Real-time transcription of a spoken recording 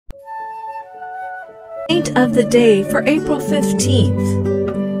Saint of the day for April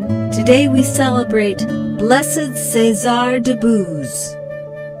 15th. Today we celebrate Blessed César de Buz.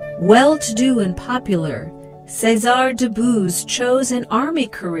 Well-to-do and popular, César de Buz chose an army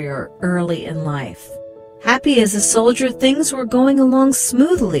career early in life. Happy as a soldier, things were going along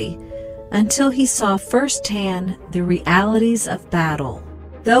smoothly until he saw firsthand the realities of battle.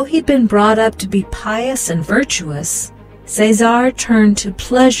 Though he'd been brought up to be pious and virtuous, César turned to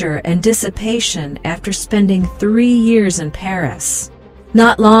pleasure and dissipation after spending 3 years in Paris.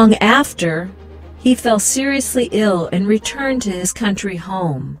 Not long after, he fell seriously ill and returned to his country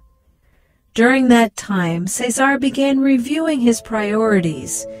home. During that time, César began reviewing his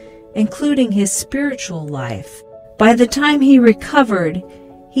priorities, including his spiritual life. By the time he recovered,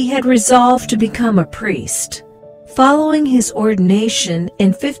 he had resolved to become a priest. Following his ordination in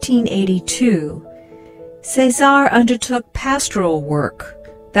 1582, César undertook pastoral work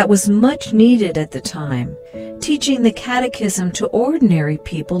that was much needed at the time, teaching the catechism to ordinary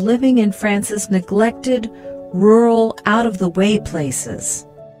people living in France's neglected, rural, out-of-the-way places.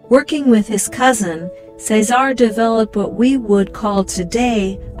 Working with his cousin, César developed what we would call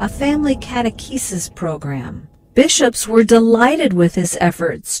today a family catechesis program. Bishops were delighted with his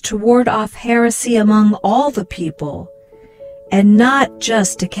efforts to ward off heresy among all the people, and not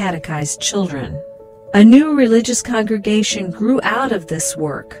just to catechize children. A new religious congregation grew out of this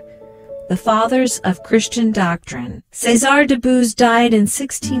work, the Fathers of Christian Doctrine. César de Buz died in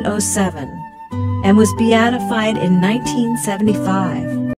 1607 and was beatified in 1975.